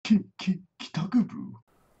帰宅部。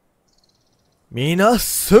皆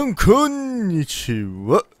さんこんにち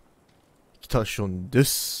は。KitaSeanで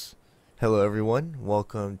す. Hello everyone,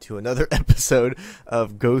 welcome to another episode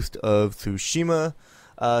of Ghost of Tsushima.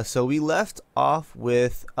 So we left off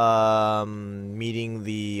with meeting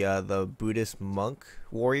the Buddhist monk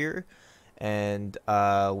warrior, and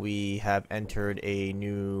we have entered a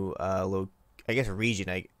new region.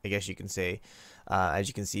 I guess you can say. As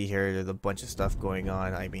you can see here, there's a bunch of stuff going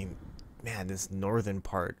on. I mean, man, this northern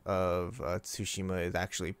part of Tsushima is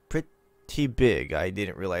actually pretty big. I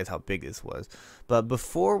didn't realize how big this was. But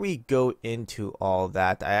before we go into all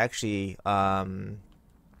that, I actually want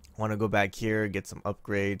to go back here, get some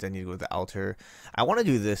upgrades. I need to go to the altar. I want to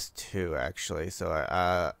do this too, actually. So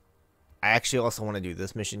I actually also want to do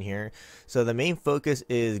this mission here. So the main focus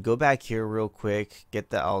is go back here real quick,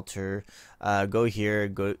 get the altar, go here,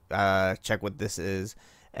 go check what this is,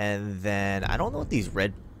 and then I don't know what these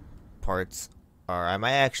red parts are. I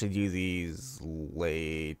might actually do these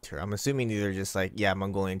later. I'm assuming these are just like, yeah,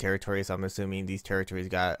 Mongolian territory, so I'm assuming these territories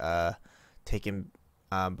got taken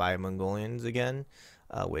by Mongolians again,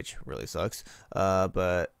 which really sucks.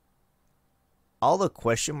 But all the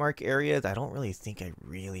question mark areas, I don't really think I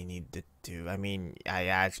really need to do. I mean, I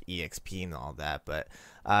add EXP and all that, but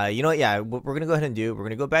you know what? Yeah, what we're gonna go ahead and do, we're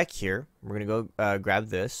gonna go back here. We're gonna go grab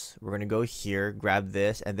this. We're gonna go here, grab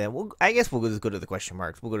this, and then I guess we'll just go to the question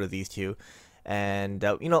marks. We'll go to these two, and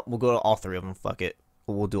you know, we'll go to all three of them. Fuck it,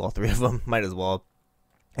 we'll do all three of them. Might as well.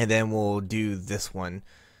 And then we'll do this one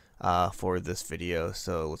for this video.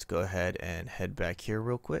 So let's go ahead and head back here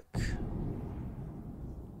real quick.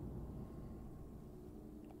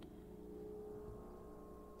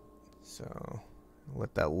 So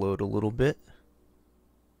let that load a little bit.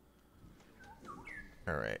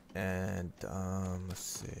 Alright, and let's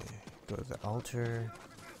see. Go to the altar.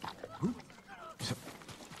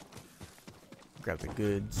 Grab the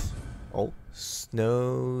goods. Oh,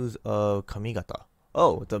 snows of Kamigata.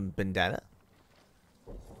 Oh, the bandana?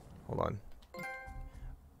 Hold on.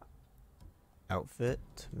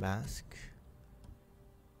 Outfit, mask.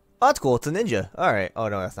 Oh, that's cool. It's a ninja. Alright. Oh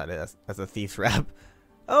no, that's not it. That's a thief's wrap.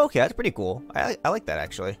 Oh, okay, that's pretty cool. I like that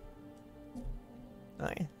actually.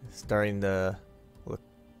 Alright, starting to look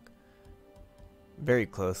very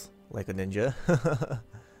close, like a ninja.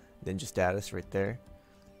 Ninja status right there.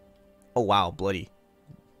 Oh wow, bloody.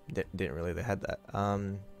 Didn't really they had that.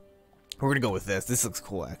 We're gonna go with this. This looks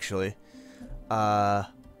cool actually. I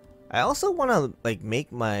also want to like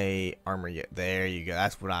make my armor. There you go.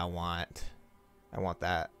 That's what I want. I want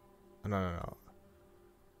that. No.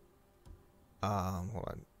 Hold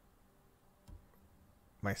on.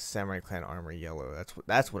 My samurai clan armor yellow.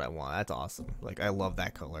 That's what I want. That's awesome. Like I love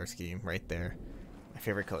that color scheme right there. My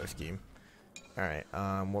favorite color scheme. All right.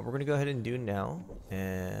 What we're gonna go ahead and do now,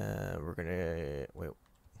 and we're gonna wait.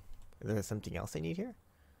 Is there something else I need here?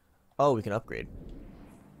 Oh, we can upgrade.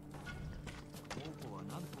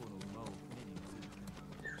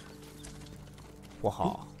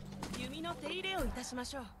 Waha.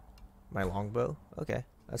 My longbow? Okay,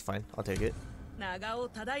 that's fine. I'll take it. Alright,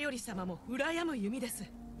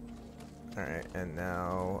 and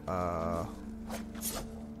now,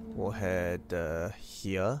 we'll head,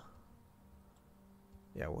 here.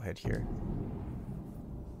 Yeah, we'll head here.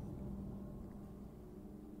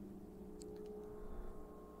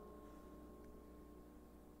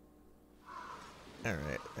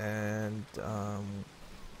 Alright, and,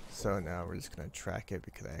 so now we're just gonna track it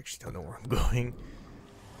because I actually don't know where I'm going.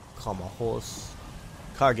 Call my horse.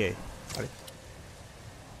 Kage.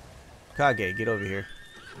 Kage, get over here.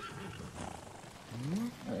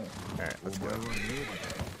 Alright, let's go.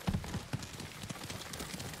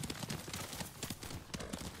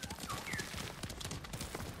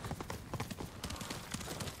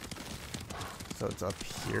 So it's up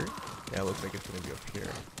here? Yeah, it looks like it's gonna be up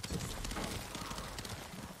here.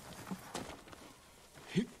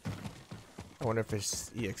 I wonder if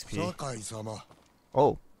it's EXP.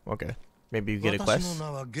 Oh, okay. Maybe you get a quest.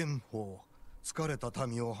 疲れた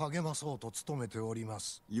民を励まそうと努めておりま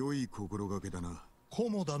す。良い心がけだな。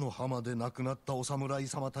菰田の浜で亡くなったお侍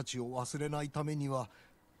様たちを忘れないためには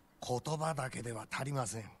言葉だけでは足りま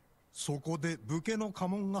せん。そこで武家の家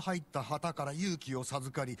紋が入った旗から勇気を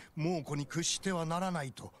授かり、猛虎に屈してはならな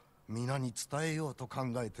いと皆に伝えようと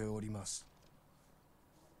考えております。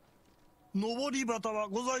上り旗は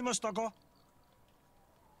ございましたか？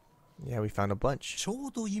 Yeah, we found a bunch. ちょ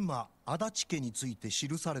うど今、足立家について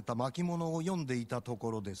記された巻物を読んでいたとこ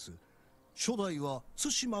ろです。初代は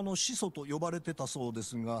対馬の始祖と呼ばれてたそうで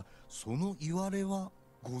すが、その言われは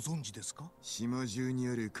ご存知ですか？島中に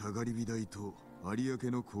あるかがり火台と有明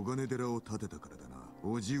の小金寺を建てたからだな。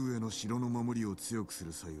叔父上の城の守りを強くす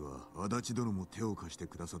る際は足立殿も手を貸して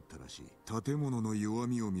くださったらしい。建物の弱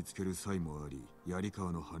みを見つける際もあり、槍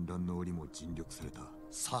川の反乱の折も尽力された。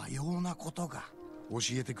さようなことが教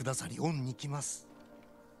えてくださり恩に来ます。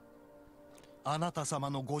あなた様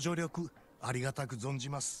のご助力ありがたく存じ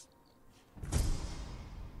ます。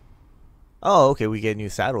 Oh, okay, we get new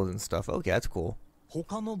saddles and stuff. Okay, that's cool.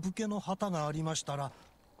 他の武家の旗がありましたら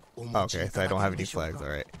お持ちい Okay, た so I だ don't け have る any でしょう flags. か。 All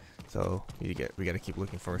right. So we gotta keep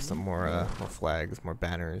looking for some more flags, more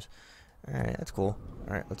banners. All right, that's cool.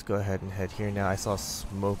 All right, let's go ahead and head here now. I saw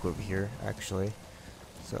smoke over here actually.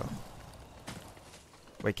 So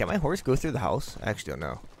wait, can my horse go through the house? I actually don't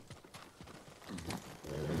know.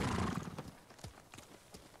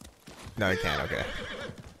 No, it can't. Okay.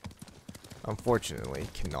 Unfortunately,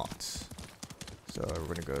 cannot. So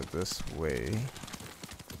we're gonna go this way.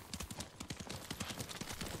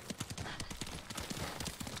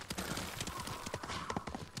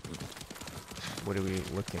 What are we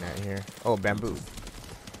looking at here? Oh, bamboo.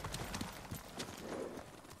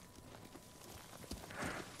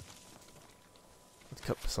 Let's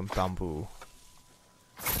cut some bamboo.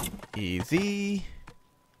 Easy.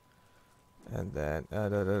 And then da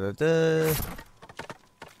da da da.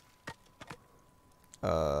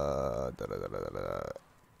 Da da da da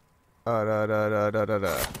da da da da da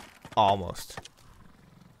da. Almost.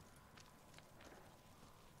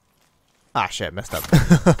 Ah shit, messed up.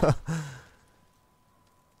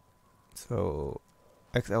 So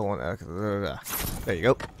XL1 X. There you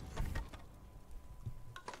go.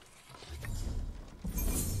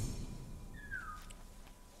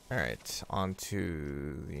 All right, on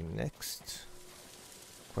to the next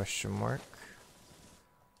question mark.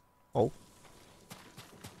 Oh.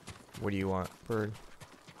 What do you want, bird?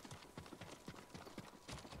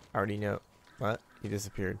 I already know. What? He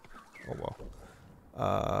disappeared. Oh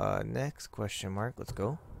well. Next question mark. Let's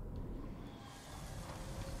go.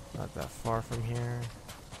 Not that far from here.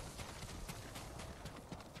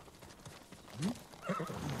 I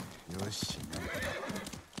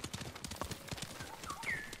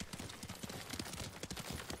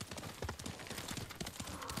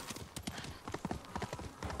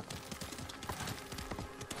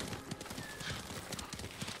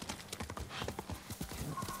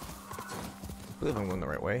believe I'm going the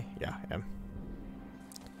right way. Yeah, I am.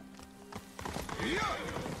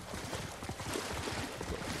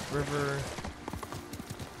 River.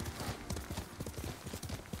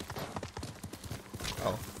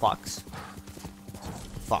 Oh, fox.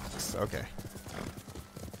 Fox, okay.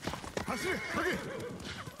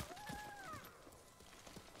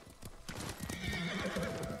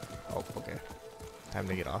 Oh, okay. Time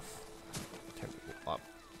to get off. Time to get up.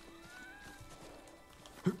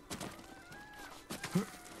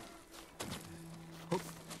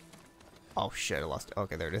 Oh shit, I lost it.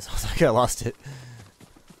 Okay, there it is. I was like, I lost it.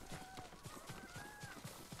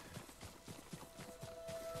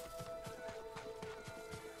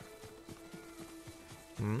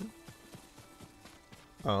 Hmm?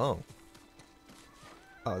 Oh.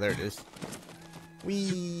 Oh, there it is.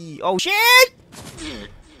 Wee! Oh shit!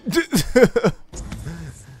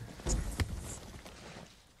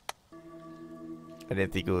 I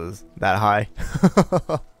didn't think it was that high.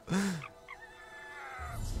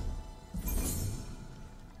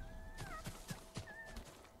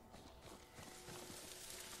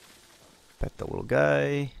 Pet the little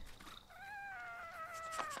guy.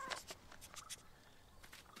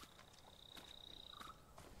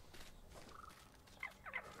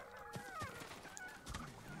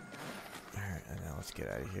 Alright, and now let's get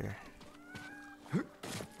out of here.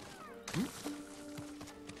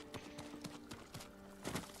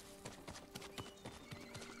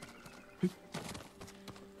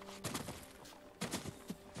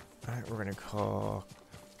 Alright, we're gonna call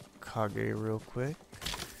Kage real quick.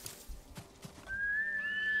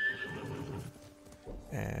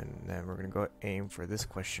 And then we're gonna go aim for this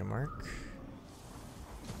question mark.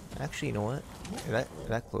 Actually, you know what? Is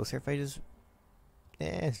that closer if I just...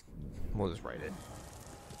 we'll just write it.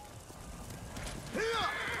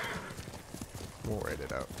 We'll write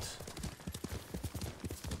it out.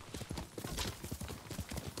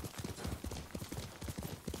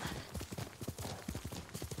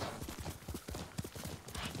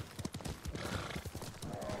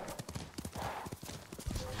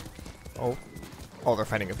 Oh. Oh, they're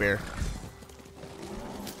fighting a bear.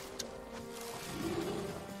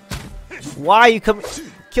 Why you come?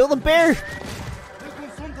 Kill the bear!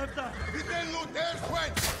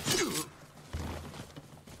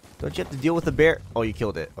 Don't you have to deal with the bear? Oh, you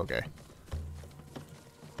killed it. Okay.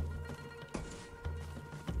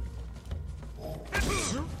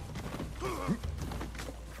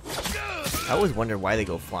 I always wonder why they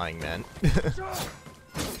go flying, man.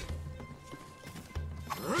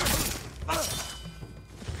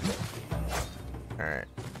 Alright.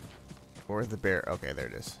 Where's the bear? Okay, there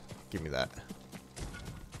it is. Give me that.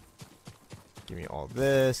 Give me all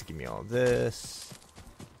this. Give me all this.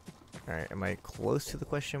 Alright, am I close to the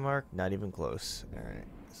question mark? Not even close. Alright,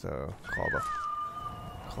 so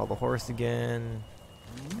call the horse again.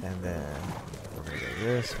 And then we're gonna go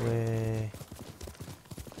this way.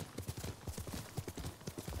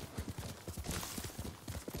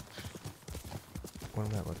 What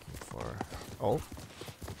am I looking for? Oh,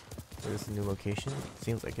 is this a new location?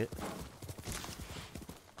 Seems like it.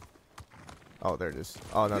 Oh, there it is.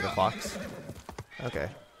 Oh, another fox. Okay.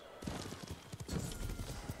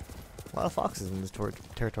 A lot of foxes in this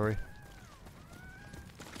territory.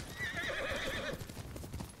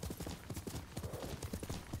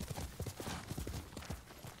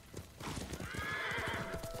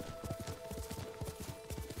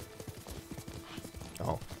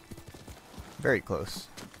 Oh. Very close.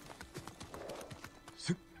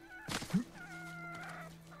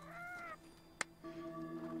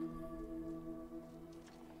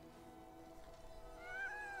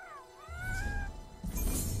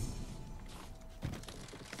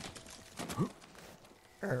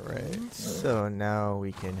 Alright, so now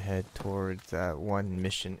we can head towards that one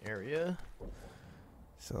mission area.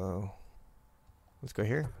 So, let's go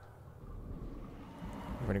here.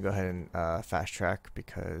 We're gonna go ahead and fast track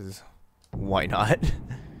because why not?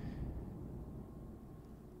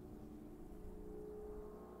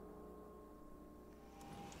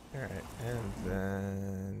 Alright, and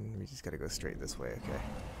then we just gotta go straight this way, okay.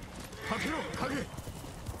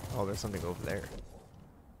 Oh, there's something over there.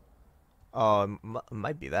 Oh,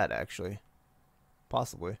 might be that actually.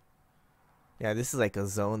 Possibly. Yeah, this is like a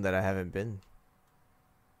zone that I haven't been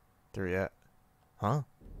through yet. Huh?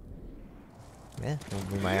 Yeah,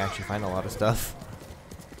 we might actually find a lot of stuff.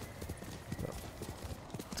 So,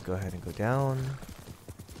 let's go ahead and go down.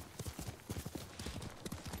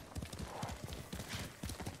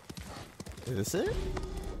 Is this it?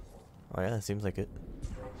 Oh yeah, it seems like it.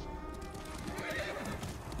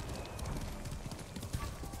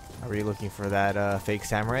 Are we looking for that fake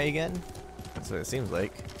samurai again? That's what it seems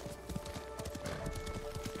like.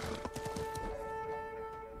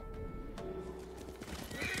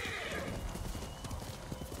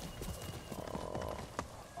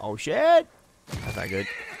 Oh shit! That's not good.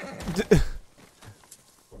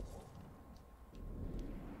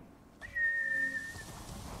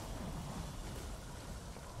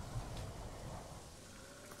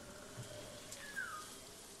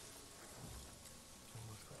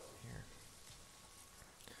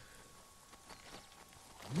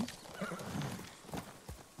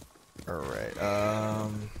 Alright,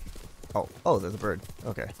 oh, there's a bird.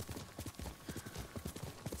 Okay.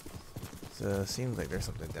 So, seems like there's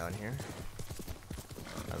something down here.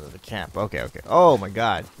 Oh, there's a camp. Okay, okay. Oh my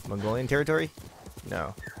god. Mongolian territory?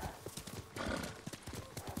 No.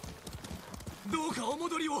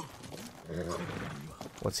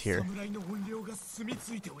 What's here?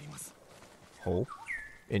 Oh.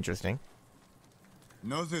 Interesting.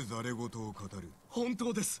 なぜザレ言を語る？本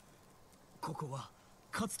当です。ここは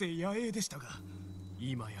かつて野営でしたが、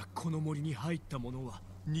今やこの森に入った者は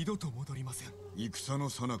二度と戻りません。戦の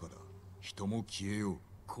最中だ。人も消えよう。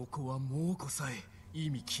ここは猛虎さえ意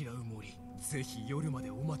味嫌う森。ぜひ夜まで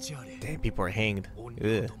お待ちあれ。Damn, people are hanged. 鬼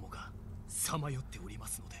のどもがさまよっておりま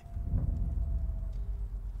すので。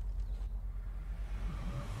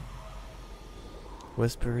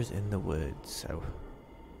Whispers in the woods. So,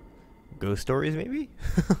 ghost stories, maybe?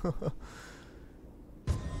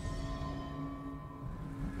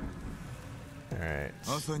 Alright.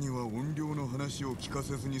 朝には怨霊の話を聞か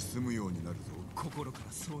せずに済むようになるぞ。心か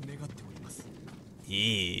らそう願っております。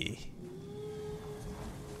Yeah.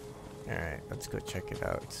 Alright, let's go check it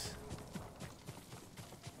out.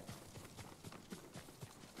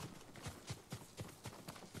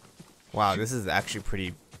 Wow, this is actually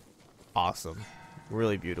pretty awesome.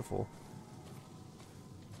 Really beautiful.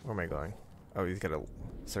 Where am I going? Oh, he's gotta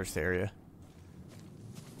search the area.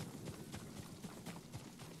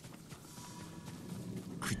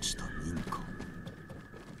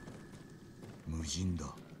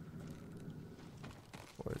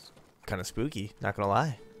 Was kind of spooky, not gonna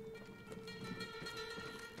lie.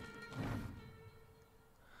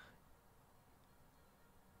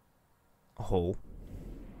 Oh.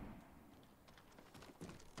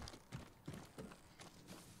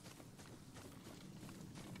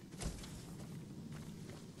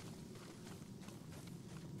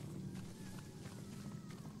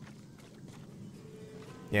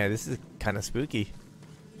 Yeah, this is kind of spooky.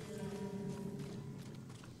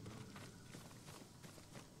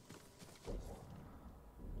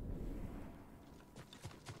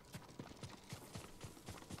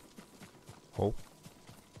 Oh.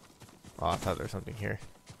 Oh, I thought there was something here.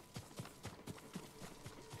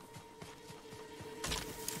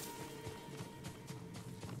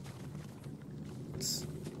 What's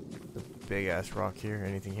the big ass rock here?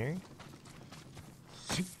 Anything here?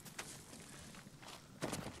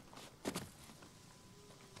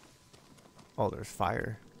 Oh, there's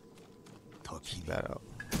fire. Check that out.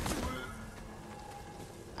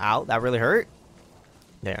 Ow, that really hurt?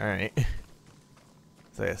 Yeah, alright.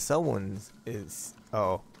 So yeah, someone's is...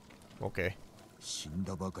 Oh, okay.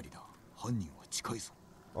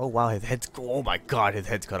 Oh wow, his head's... Oh my god, his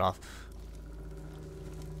head's cut off.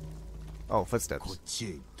 Oh, footsteps.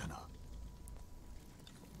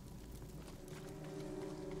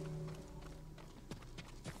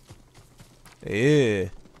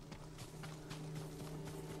 Ew.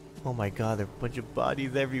 Oh my god, there are a bunch of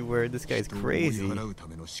bodies everywhere. This guy's crazy.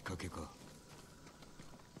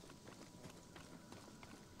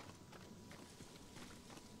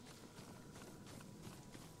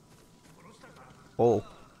 Oh,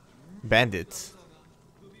 bandits.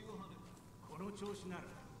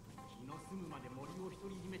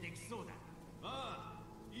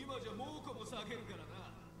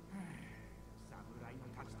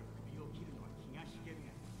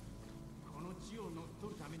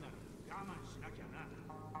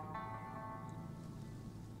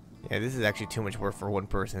 Yeah, this is actually too much work for one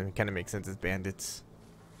person. It kind of makes sense as bandits.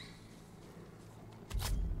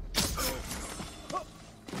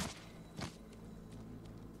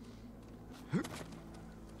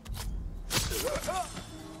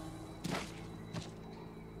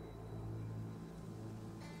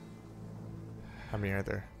 How many are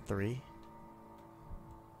there? 3?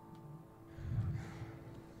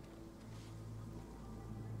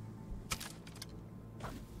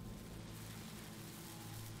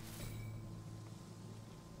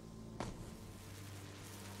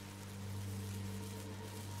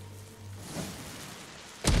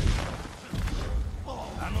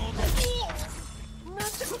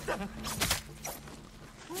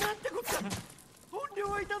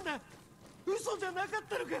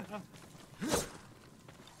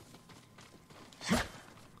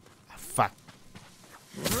 Fuck.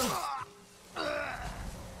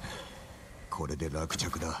 これで落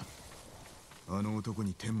着だ。あの男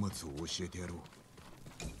に顛末を教えてやろ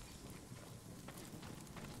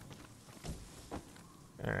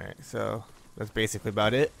う。Alright, so that's basically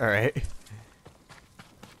about it. Alright.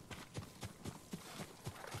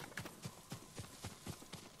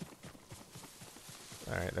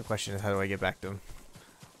 Alright, the question is, how do I get back to him?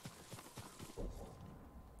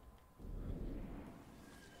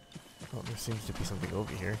 Oh, there seems to be something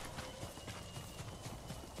over here.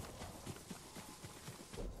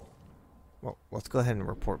 Well, let's go ahead and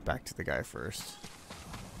report back to the guy first.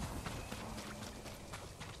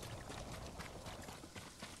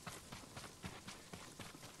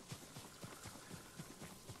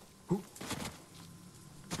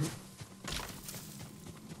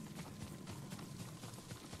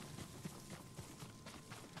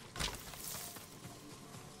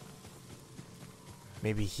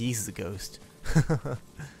 Maybe he's the ghost.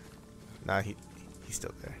 Nah, he's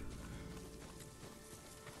still there.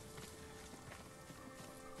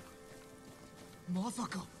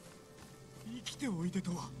 Masaka, 生きておいで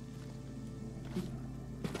とは。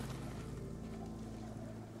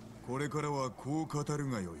これからはこう語る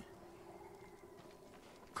がよい。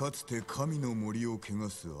かつて神の森を汚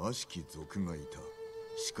す悪しき族がいた。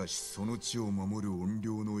しかしその地を守る怨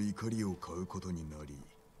霊の怒りを買うことになり、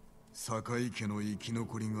堺家の生き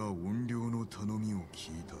残りが怨霊の頼みを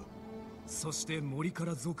聞いた。そして森か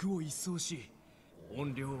ら族を一掃し、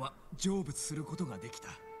怨霊は成仏することができた。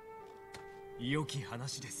良き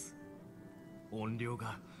話です。怨霊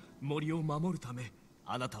が森を守るため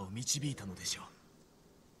あなたを導いたのでしょう。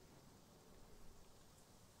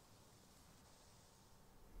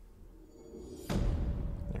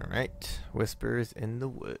Alright, whispers in the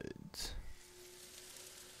woods.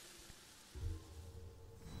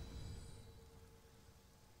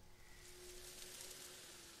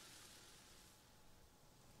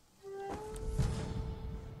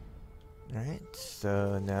 Alright,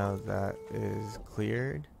 so now that is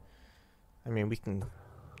cleared. I mean, we can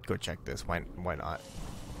go check this. Why not?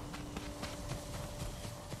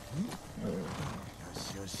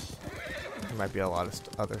 There might be a lot of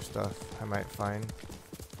other stuff I might find.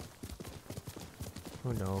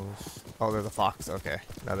 Who knows? Oh, there's a fox. Okay,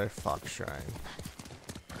 another fox shrine.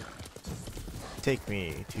 Take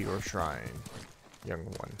me to your shrine, young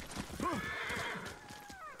one.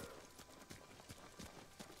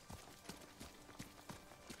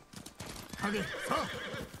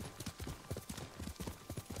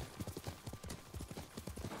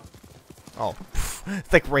 Oh,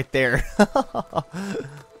 it's like right there.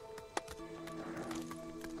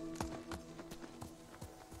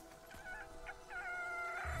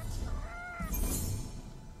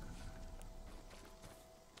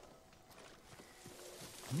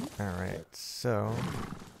 Alright, so...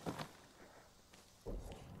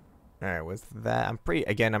 Alright, with that, I'm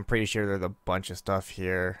pretty sure there's a bunch of stuff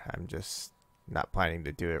here. I'm just not planning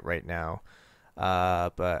to do it right now.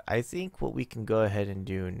 But I think what we can go ahead and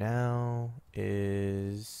do now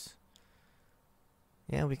is...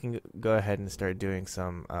 Yeah, we can go ahead and start doing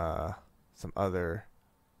some other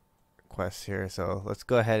quests here. So let's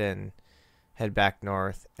go ahead and head back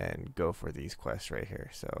north and go for these quests right here.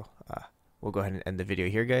 So we'll go ahead and end the video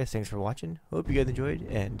here, guys. Thanks for watching. Hope you guys enjoyed,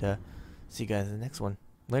 and see you guys in the next one.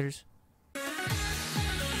 Laters.